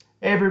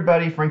Hey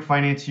everybody, Frank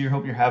Finance here.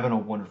 Hope you're having a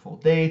wonderful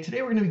day.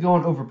 Today we're going to be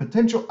going over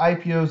potential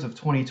IPOs of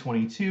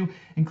 2022,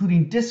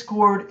 including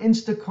Discord,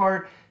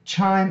 Instacart,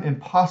 Chime,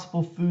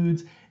 Impossible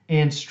Foods,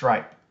 and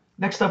Stripe.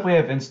 Next up we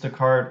have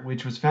Instacart,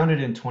 which was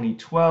founded in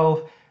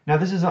 2012. Now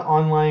this is an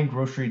online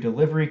grocery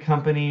delivery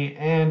company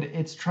and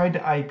it's tried to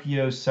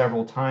IPO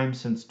several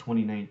times since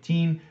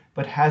 2019,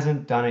 but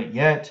hasn't done it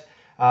yet.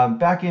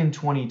 Back in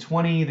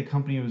 2020, the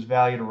company was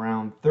valued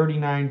around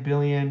 $39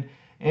 billion.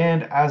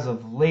 And as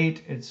of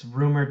late, it's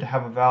rumored to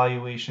have a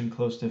valuation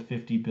close to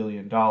 $50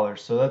 billion.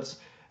 So that's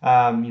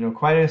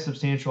quite a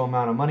substantial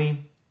amount of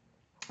money.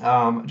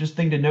 Just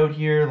thing to note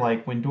here,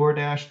 like when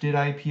DoorDash did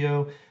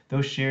IPO,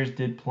 those shares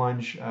did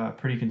plunge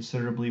pretty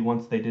considerably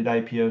once they did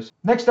IPOs.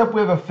 Next up,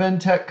 we have a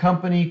fintech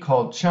company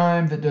called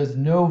Chime that does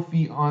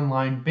no-fee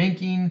online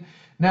banking.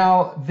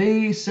 Now,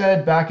 they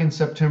said back in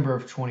September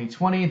of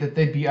 2020 that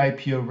they'd be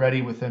IPO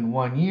ready within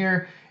 1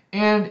 year.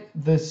 And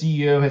the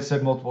CEO has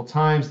said multiple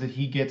times that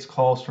he gets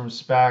calls from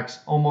SPACs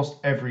almost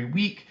every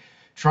week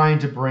trying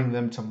to bring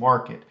them to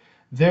market.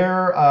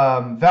 Their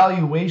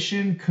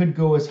valuation could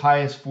go as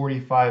high as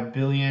 $45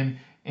 billion,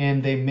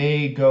 and they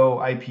may go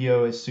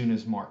IPO as soon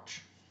as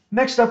March.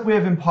 Next up, we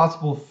have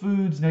Impossible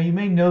Foods. Now, you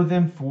may know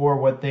them for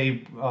what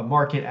they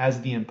market as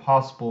the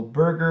Impossible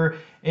Burger.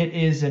 It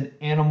is an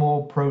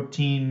animal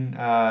protein,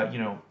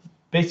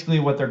 basically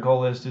what their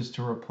goal is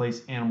to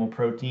replace animal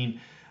protein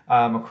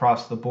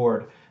across the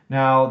board.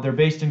 Now, they're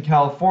based in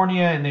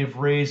California and they've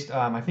raised,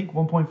 I think,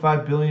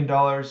 $1.5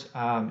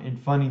 billion in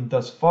funding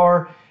thus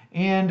far.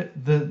 And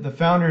the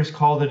founders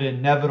called it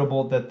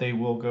inevitable that they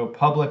will go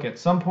public at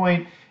some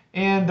point,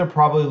 and they're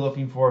probably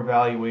looking for a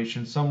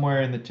valuation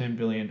somewhere in the $10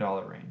 billion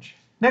range.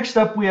 Next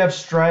up, we have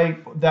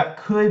Stripe that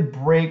could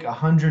break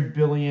 $100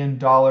 billion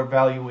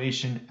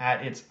valuation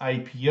at its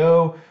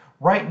IPO.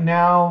 Right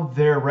now,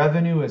 their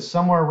revenue is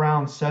somewhere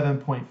around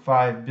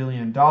 $7.5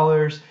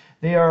 billion.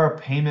 They are a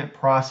payment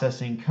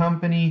processing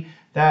company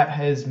that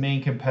his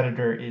main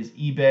competitor is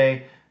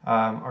eBay,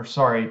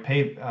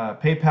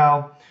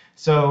 PayPal.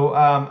 So,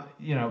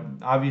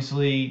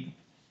 obviously,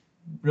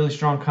 really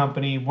strong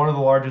company, one of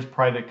the largest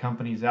private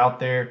companies out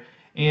there,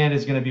 and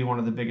is going to be one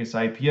of the biggest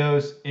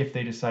IPOs if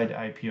they decide to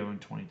IPO in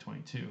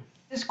 2022.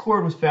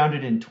 Discord was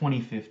founded in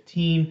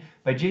 2015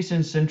 by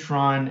Jason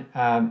Cintron,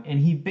 and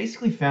he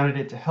basically founded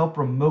it to help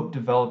remote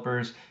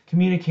developers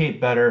communicate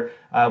better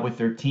with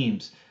their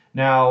teams.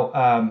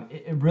 Now,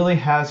 it really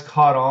has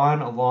caught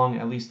on along,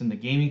 at least in the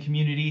gaming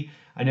community.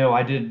 I know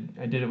I did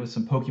it with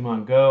some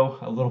Pokemon Go,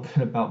 a little bit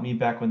about me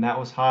back when that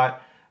was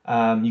hot.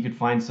 You could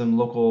find some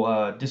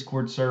local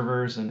Discord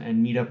servers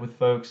and meet up with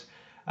folks.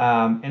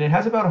 And it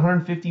has about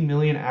 150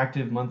 million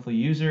active monthly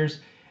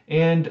users.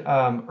 And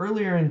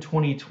earlier in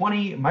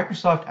 2020,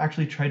 Microsoft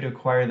actually tried to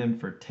acquire them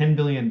for $10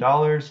 billion,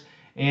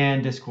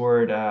 and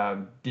Discord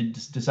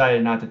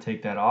decided not to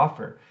take that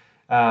offer.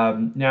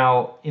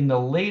 Now, in the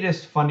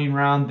latest funding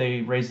round, they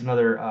raised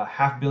another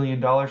 $500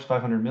 million,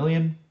 $500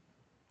 million,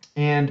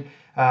 and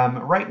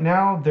right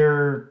now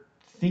they're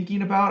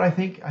thinking about. I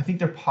think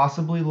they're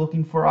possibly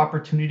looking for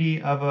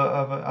opportunity of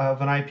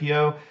an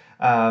IPO.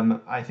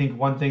 I think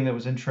one thing that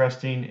was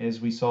interesting is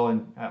we saw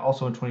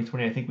also in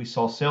 2020. I think we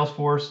saw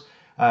Salesforce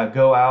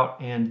go out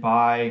and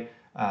buy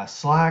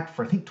Slack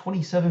for I think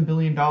 $27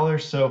 billion.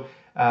 So.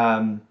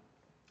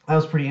 That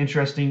was pretty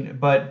interesting.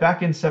 But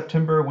back in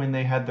September, when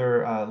they had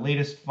their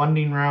latest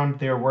funding round,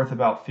 they were worth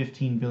about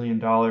 $15 billion.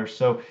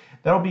 So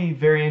that'll be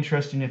very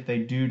interesting if they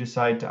do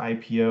decide to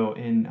IPO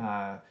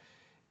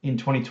in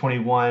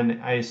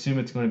 2021. I assume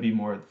it's going to be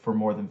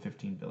more than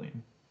 $15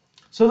 billion.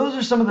 So those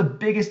are some of the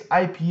biggest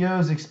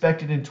IPOs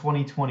expected in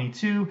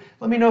 2022.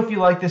 Let me know if you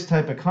like this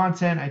type of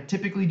content. I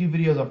typically do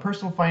videos on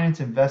personal finance,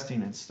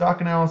 investing, and stock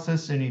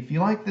analysis. And if you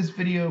like this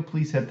video,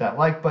 please hit that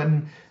like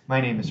button. My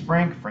name is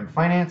Frank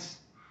Finance.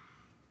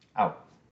 Out.